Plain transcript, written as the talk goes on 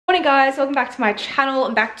morning guys, welcome back to my channel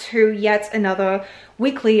and back to yet another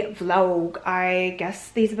weekly vlog. I guess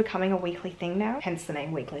these are becoming a weekly thing now, hence the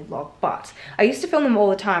name weekly vlog, but I used to film them all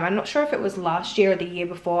the time. I'm not sure if it was last year or the year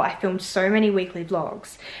before. I filmed so many weekly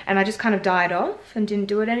vlogs and I just kind of died off and didn't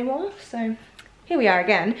do it anymore, so here we are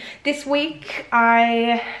again. This week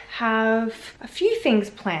I have a few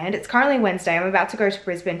things planned. It's currently Wednesday. I'm about to go to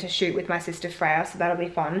Brisbane to shoot with my sister Freya, so that'll be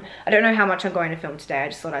fun. I don't know how much I'm going to film today. I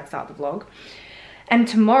just thought I'd start the vlog. And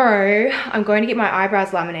tomorrow I'm going to get my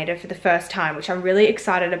eyebrows laminated for the first time, which I'm really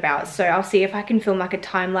excited about. So I'll see if I can film like a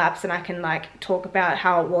time lapse and I can like talk about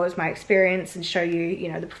how it was, my experience, and show you, you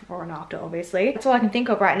know, the before and after, obviously. That's all I can think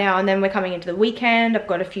of right now. And then we're coming into the weekend. I've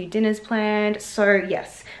got a few dinners planned. So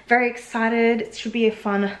yes, very excited. It should be a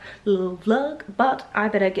fun little vlog, but I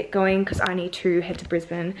better get going because I need to head to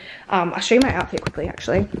Brisbane. I'll show you my outfit quickly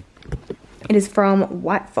actually. It is from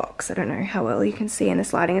White Fox. I don't know how well you can see in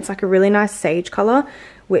this lighting. It's like a really nice sage color,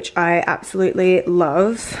 which I absolutely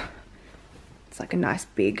love. It's like a nice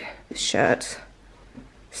big shirt.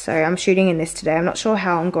 So I'm shooting in this today. I'm not sure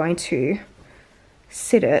how I'm going to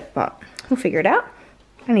sit it, but we'll figure it out.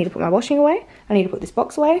 I need to put my washing away. I need to put this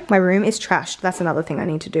box away. My room is trashed. That's another thing I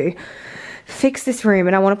need to do. Fix this room,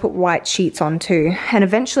 and I want to put white sheets on too. And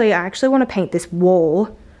eventually I actually want to paint this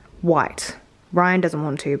wall white. Ryan doesn't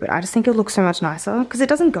want to, but I just think it looks so much nicer because it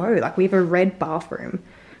doesn't go. Like, we have a red bathroom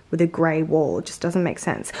with a grey wall. It just doesn't make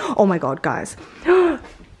sense. Oh my god, guys.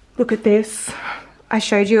 Look at this. I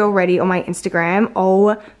showed you already on my Instagram.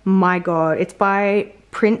 Oh my god. It's by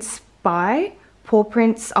Prince by Poor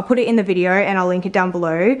Prince. I'll put it in the video and I'll link it down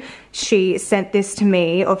below. She sent this to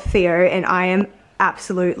me of Theo and I am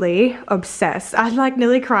absolutely obsessed. I like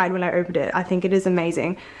nearly cried when I opened it. I think it is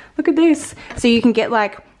amazing. Look at this. So you can get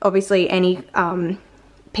like obviously any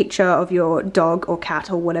picture of your dog or cat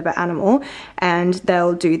or whatever animal, and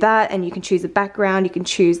they'll do that, and you can choose the background, you can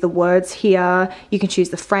choose the words here, you can choose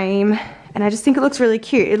the frame, and I just think it looks really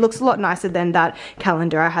cute. It looks a lot nicer than that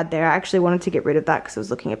calendar I had there. I actually wanted to get rid of that because it was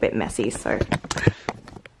looking a bit messy. So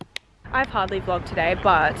I've hardly vlogged today,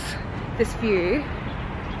 but this view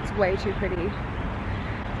is way too pretty.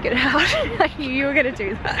 Get out. Like, you were gonna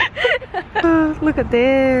do that. Oh, look at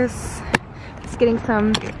this. Just getting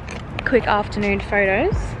some quick afternoon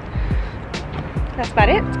photos. That's about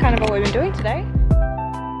it. It's kind of all we've been doing today.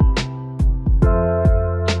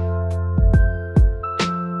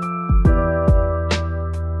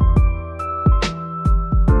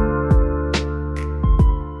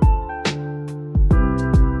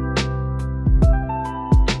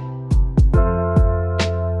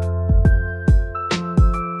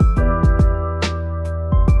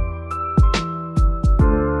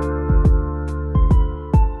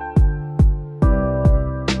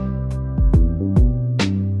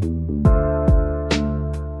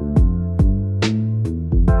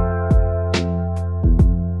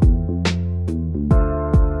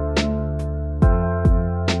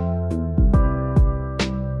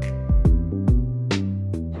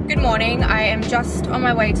 I am just on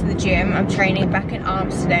my way to the gym. I'm training back in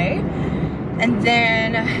arms today, and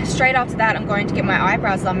then straight after that I'm going to get my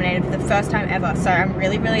eyebrows laminated for the first time ever, so I'm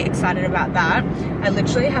really excited about that. I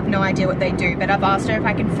literally have no idea what they do, but I've asked her if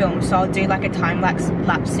I can film, so I'll do like a time lapse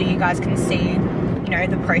so you guys can see, you know,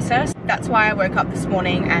 the process. That's why I woke up this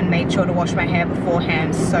morning and made sure to wash my hair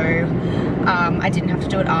beforehand, so I didn't have to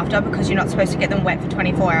do it after, because you're not supposed to get them wet for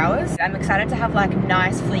 24 hours. I'm excited to have like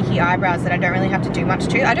nice fleeky eyebrows that I don't really have to do much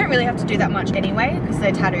to. I don't really have to do that much anyway because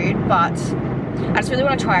they're tattooed, but I just really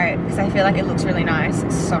want to try it because I feel like it looks really nice.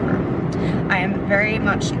 So I am very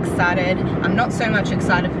much excited. I'm not so much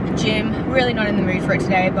excited for the gym, really not in the mood for it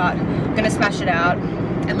today, but I'm gonna smash it out.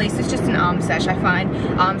 At least it's just an arm sesh. I find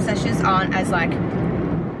arm sessions aren't as like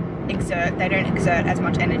they don't exert as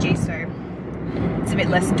much energy, so it's a bit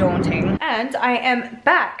less daunting. And I am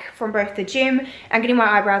back from both the gym and getting my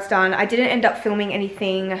eyebrows done. I didn't end up filming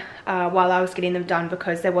anything while I was getting them done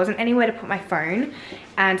because there wasn't anywhere to put my phone,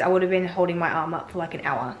 and I would have been holding my arm up for like an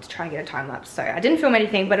hour to try and get a time lapse. So I didn't film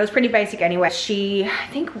anything, but it was pretty basic anyway. She, I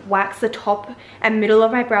think, waxed the top and middle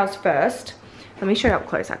of my brows first. Let me show you up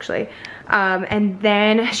close actually. And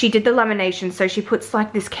then she did the lamination, so she puts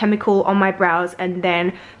like this chemical on my brows and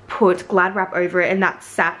then put Glad Wrap over it, and that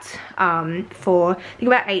sat for I think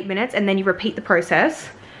about 8 minutes, and then you repeat the process.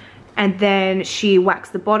 And then she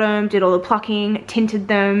waxed the bottom, did all the plucking, tinted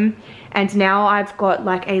them, and now I've got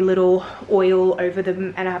like a little oil over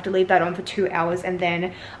them, and I have to leave that on for 2 hours, and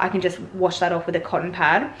then I can just wash that off with a cotton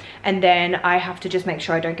pad, and then I have to just make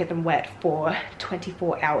sure I don't get them wet for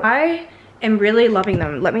 24 hours. I am really loving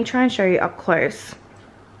them. Let me try and show you up close.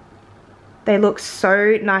 They look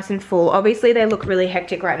so nice and full. Obviously they look really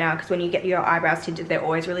hectic right now because when you get your eyebrows tinted, they're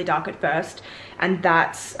always really dark at first, and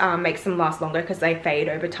that makes them last longer because they fade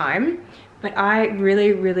over time. But I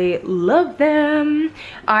really, really love them.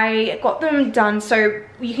 I got them done, so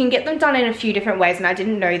you can get them done in a few different ways, and I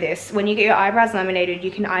didn't know this. When you get your eyebrows laminated, you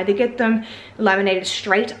can either get them laminated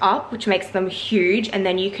straight up, which makes them huge, and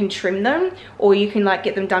then you can trim them, or you can like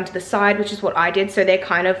get them done to the side, which is what I did, so they're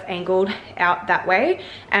kind of angled out that way.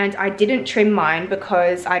 And I didn't trim mine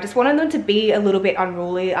because I just wanted them to be a little bit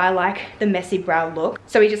unruly. I like the messy brow look.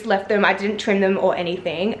 So we just left them. I didn't trim them or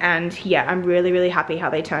anything, and yeah, I'm really, really happy how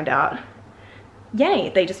they turned out. Yay,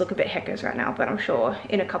 they just look a bit heckers right now, but I'm sure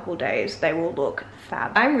in a couple days they will look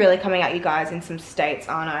fab. I'm really coming at you guys in some states,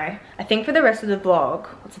 aren't I? I think for the rest of the vlog,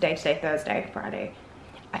 what's the day today? Thursday, Friday.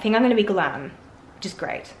 I think I'm gonna be glam, which is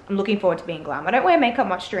great. I'm looking forward to being glam. I don't wear makeup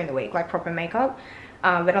much during the week, like proper makeup,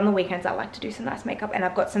 but on the weekends I like to do some nice makeup, and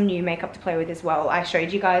I've got some new makeup to play with as well. I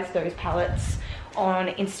showed you guys those palettes on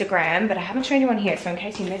Instagram, but I haven't shown you on here, so in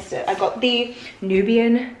case you missed it, I got the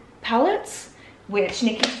Nubian palettes, which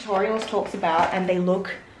Nikki Tutorials talks about, and they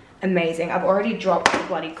look amazing. I've already dropped the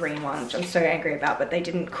bloody green one, which I'm so angry about, but they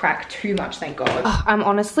didn't crack too much, thank God. Oh, I'm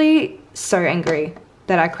honestly so angry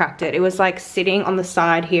that I cracked it. It was like sitting on the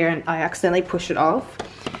side here and I accidentally pushed it off.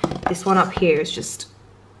 This one up here is just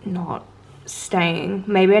not staying.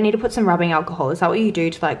 Maybe I need to put some rubbing alcohol. Is that what you do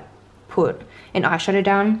to like put an eyeshadow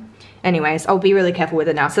down? Anyways, I'll be really careful with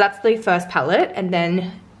it now. So that's the first palette, and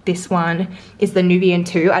then this one is the Nubian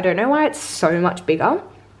 2. I don't know why it's so much bigger,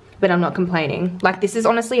 but I'm not complaining. Like, this is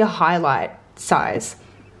honestly a highlight size.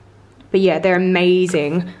 But yeah, they're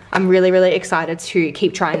amazing. I'm really, really excited to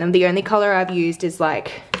keep trying them. The only color I've used is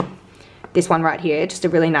like this one right here, just a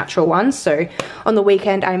really natural one. So on the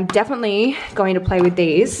weekend, I'm definitely going to play with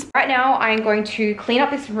these. Right now, I'm going to clean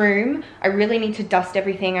up this room. I really need to dust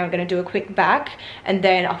everything. I'm gonna do a quick back, and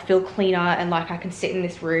then I'll feel cleaner and like I can sit in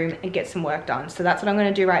this room and get some work done. So that's what I'm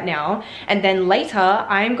gonna do right now. And then later,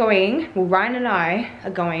 Ryan and I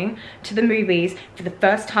are going to the movies for the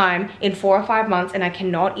first time in 4 or 5 months, and I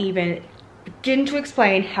cannot even begin to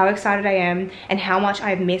explain how excited I am and how much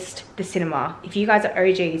I've missed the cinema. If you guys are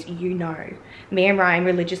OGs, you know. Me and Ryan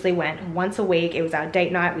religiously went once a week. It was our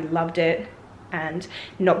date night. We loved it. And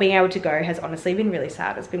not being able to go has honestly been really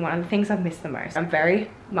sad. It's been one of the things I've missed the most. I'm very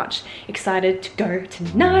much excited to go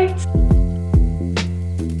tonight.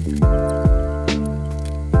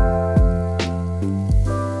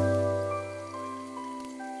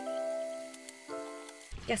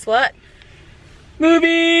 Guess what?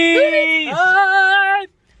 Movies!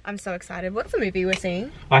 I'm so excited. What's the movie we're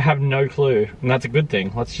seeing? I have no clue, and that's a good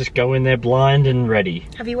thing. Let's just go in there blind and ready.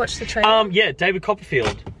 Have you watched the trailer? Yeah, David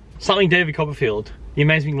Copperfield. Something David Copperfield. The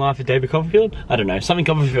Amazing Life of David Copperfield? I don't know, something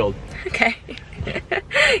Copperfield. Okay.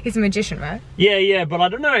 He's a magician, right? Yeah, but I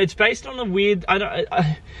don't know, it's based on a weird, I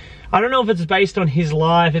don't know if it's based on his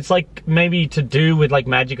life. It's like maybe to do with like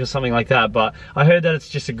magic or something like that, but I heard that it's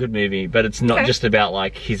just a good movie, but it's not just about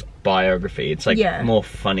like his biography. It's like more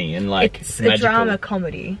funny and like it's magical. a drama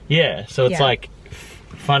comedy. Yeah, so it's like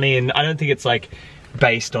funny, and I don't think it's like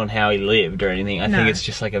based on how he lived or anything. I think it's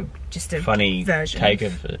just like a funny version take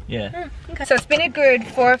of it. Yeah. Okay. So it's been a good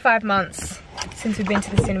 4 or 5 months since we've been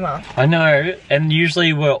to the cinema. I know, and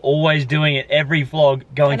usually we're always doing it every vlog,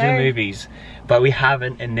 going to the movies. But we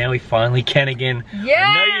haven't, and now we finally can again. Yeah!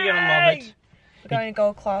 I know you're gonna love it. We're going to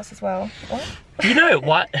gold class as well. What? You know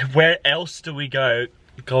what? Where else do we go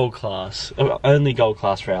gold class? Only gold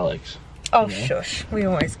class for Alex. Oh, shush. We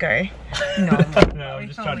always go. No, no, I'm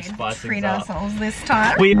just trying to spice things treat up. ourselves this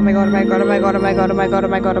time. Oh my god, oh my god, oh my god, oh my god, oh my god, oh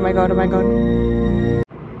my god, oh my god, oh my god.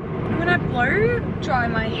 When I blow dry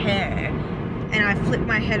my hair and I flip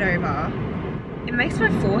my head over, it makes my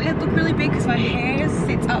forehead look really big because my hair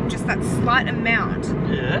sits up just that slight amount.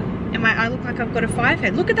 Yeah. And I look like I've got a 5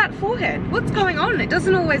 head. Look at that forehead. What's going on? It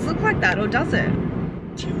doesn't always look like that, or does it?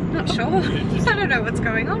 Not sure. I don't know what's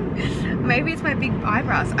going on. Maybe it's my big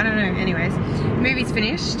eyebrows. I don't know. Anyways, movie's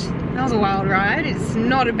finished. That was a wild ride. It's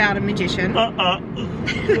not about a magician.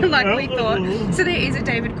 Like we thought. So there is a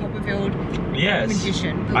David Copperfield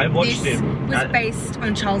magician. I watched this him. Was based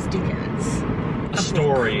on Charles Dickens. A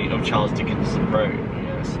story of Charles Dickens wrote,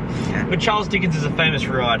 yes. Yeah. But Charles Dickens is a famous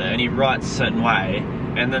writer, and he writes a certain way,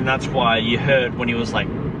 and then that's why you heard when he was like,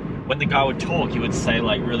 when the guy would talk, he would say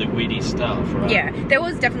like really witty stuff, right? Yeah, there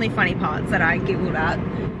was definitely funny parts that I giggled at,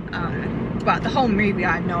 but the whole movie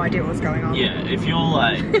I had no idea what was going on. Yeah, if you're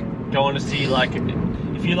like going to see like,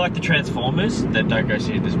 if you like the Transformers, then don't go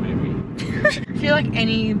see this movie. If you like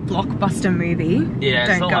any blockbuster movie,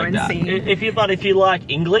 don't go and see. If you like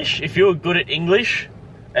English, if you're good at English,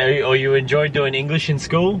 or you enjoy doing English in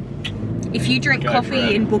school, If you drink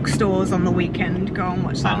coffee in bookstores on the weekend, go and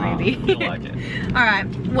watch that movie. You'll like it. Alright,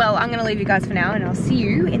 well, I'm gonna leave you guys for now and I'll see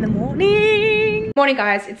you in the morning. Morning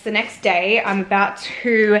guys, it's the next day. I'm about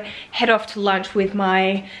to head off to lunch with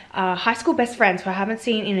my high school best friends who I haven't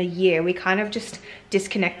seen in a year. We kind of just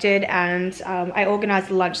disconnected, and I organized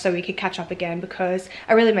the lunch so we could catch up again because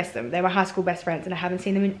I really miss them. They're my high school best friends and I haven't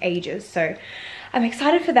seen them in ages, so I'm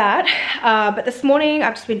excited for that. But this morning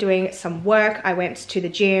I've just been doing some work. I went to the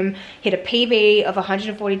gym, hit a PB of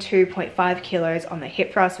 142.5 kilos on the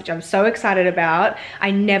hip thrust, which I'm so excited about.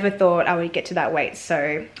 I never thought I would get to that weight,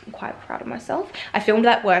 so I'm quite proud of myself. I filmed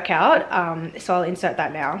that workout, so I'll insert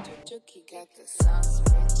that now.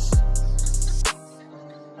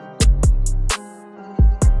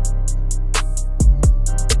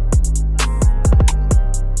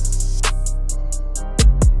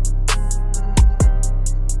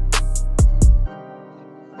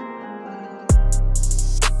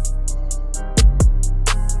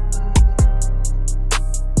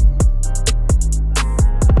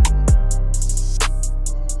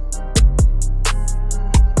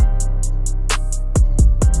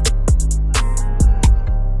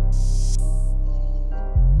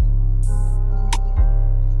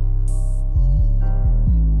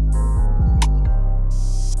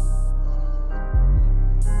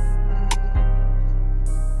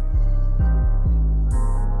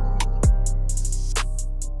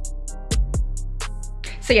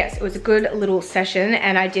 So yes, it was a good little session,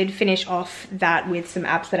 and I did finish off that with some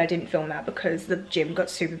apps that I didn't film that because the gym got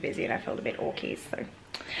super busy and I felt a bit awky. So,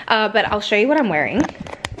 but I'll show you what I'm wearing.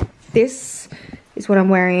 This is what I'm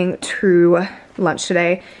wearing to lunch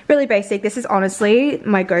today. Really basic. This is honestly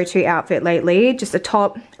my go-to outfit lately. Just a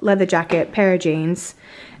top, leather jacket, pair of jeans,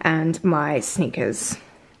 and my sneakers.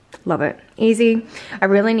 Love it. Easy. I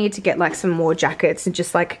really need to get like some more jackets and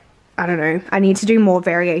just like, I don't know, I need to do more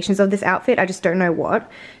variations of this outfit. I just don't know what,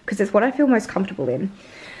 because it's what I feel most comfortable in.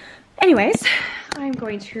 Anyways, I'm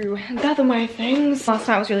going to gather my things. Last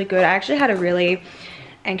night was really good. I actually had a really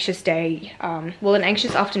anxious day, well, an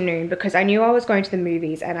anxious afternoon, because I knew I was going to the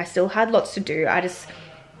movies and I still had lots to do. I just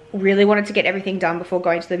really wanted to get everything done before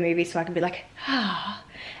going to the movies so I could be like, ah.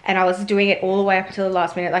 And I was doing it all the way up until the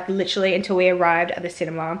last minute, like literally until we arrived at the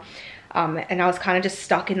cinema. And I was kind of just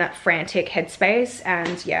stuck in that frantic headspace,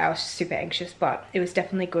 and yeah, I was super anxious, but it was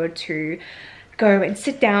definitely good to go and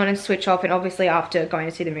sit down and switch off. And obviously after going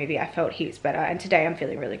to see the movie, I felt heaps better, and today I'm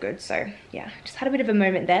feeling really good. So yeah, just had a bit of a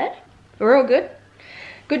moment there. We're all good.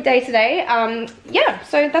 Good day today. Yeah,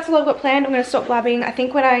 so that's all I've got planned. I'm gonna stop blabbing. I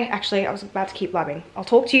think when I was about to keep blabbing. I'll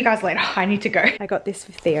talk to you guys later. I need to go. I got this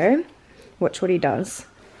for Theo. Watch what he does.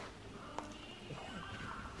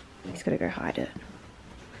 He's gonna go hide it.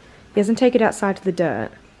 He doesn't take it outside to the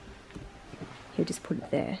dirt. He'll just put it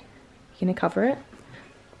there. You gonna cover it?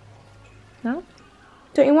 No?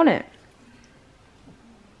 Don't you want it?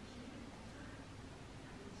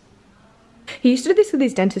 He used to do this with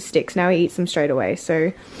his dentist sticks. Now he eats them straight away.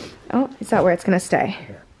 So, oh, is that where it's gonna stay?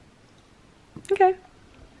 Okay.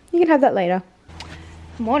 You can have that later.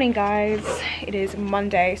 Morning, guys. It is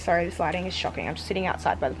Monday. Sorry, this lighting is shocking. I'm just sitting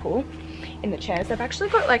outside by the pool in the chairs. They've actually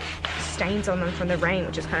got like stains on them from the rain,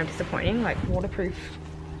 which is kind of disappointing, like waterproof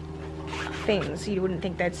things. You wouldn't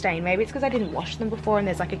think they'd stain. Maybe it's because I didn't wash them before and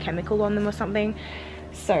there's like a chemical on them or something.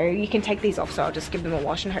 So you can take these off, so I'll just give them a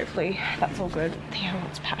wash and hopefully that's all good. Theo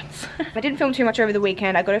wants pats. I didn't film too much over the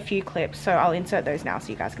weekend. I got a few clips, so I'll insert those now so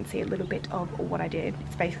you guys can see a little bit of what I did.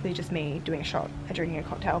 It's basically just me doing a shot and drinking a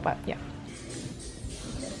cocktail, but yeah.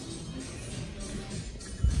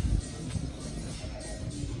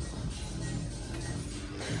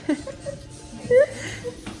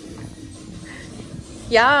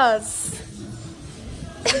 Yes.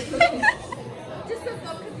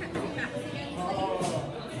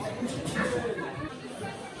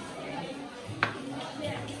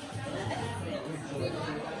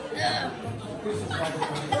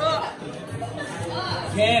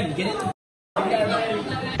 Cam, get it.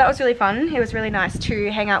 That was really fun. It was really nice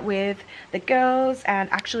to hang out with the girls and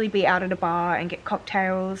actually be out at a bar and get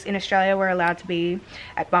cocktails. In Australia, we're allowed to be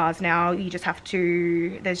at bars now. You just have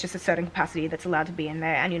to, there's just a certain capacity that's allowed to be in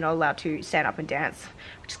there, and you're not allowed to stand up and dance,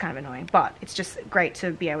 which is kind of annoying, but it's just great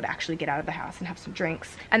to be able to actually get out of the house and have some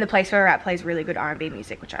drinks. And the place where we're at plays really good R&B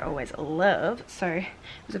music, which I always love, so it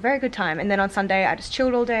was a very good time. And then on Sunday, I just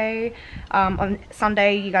chilled all day. On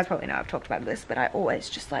Sunday, you guys probably know I've talked about this, but I always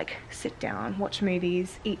just like sit down, watch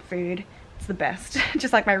movies, eat food. It's the best.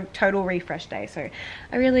 Just like my total refresh day, so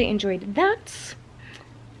I really enjoyed that.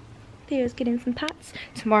 Theo's getting some pats.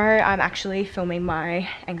 Tomorrow I'm actually filming my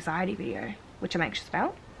anxiety video, which I'm anxious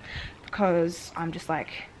about because I'm just like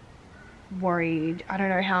worried. I don't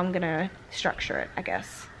know how I'm gonna structure it. I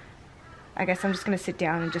guess I'm just gonna sit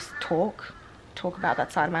down and just talk about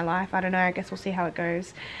that side of my life. I don't know, I guess we'll see how it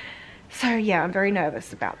goes. So yeah, I'm very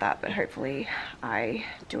nervous about that, but hopefully I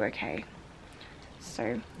do okay.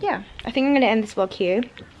 So yeah, I think I'm gonna end this vlog here.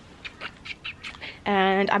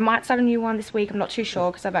 And I might start a new one this week. I'm not too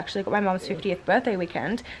sure because I've actually got my mum's 50th birthday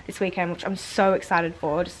weekend this weekend, which I'm so excited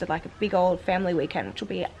for. Just like a big old family weekend, which will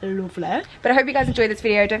be lovely. But I hope you guys enjoyed this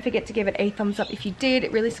video. Don't forget to give it a thumbs up if you did.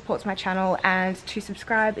 It really supports my channel, and to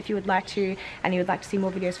subscribe if you would like to, and you would like to see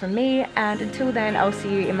more videos from me. And until then, I'll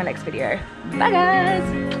see you in my next video. Bye guys.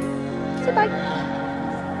 Say bye.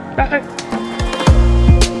 Bye.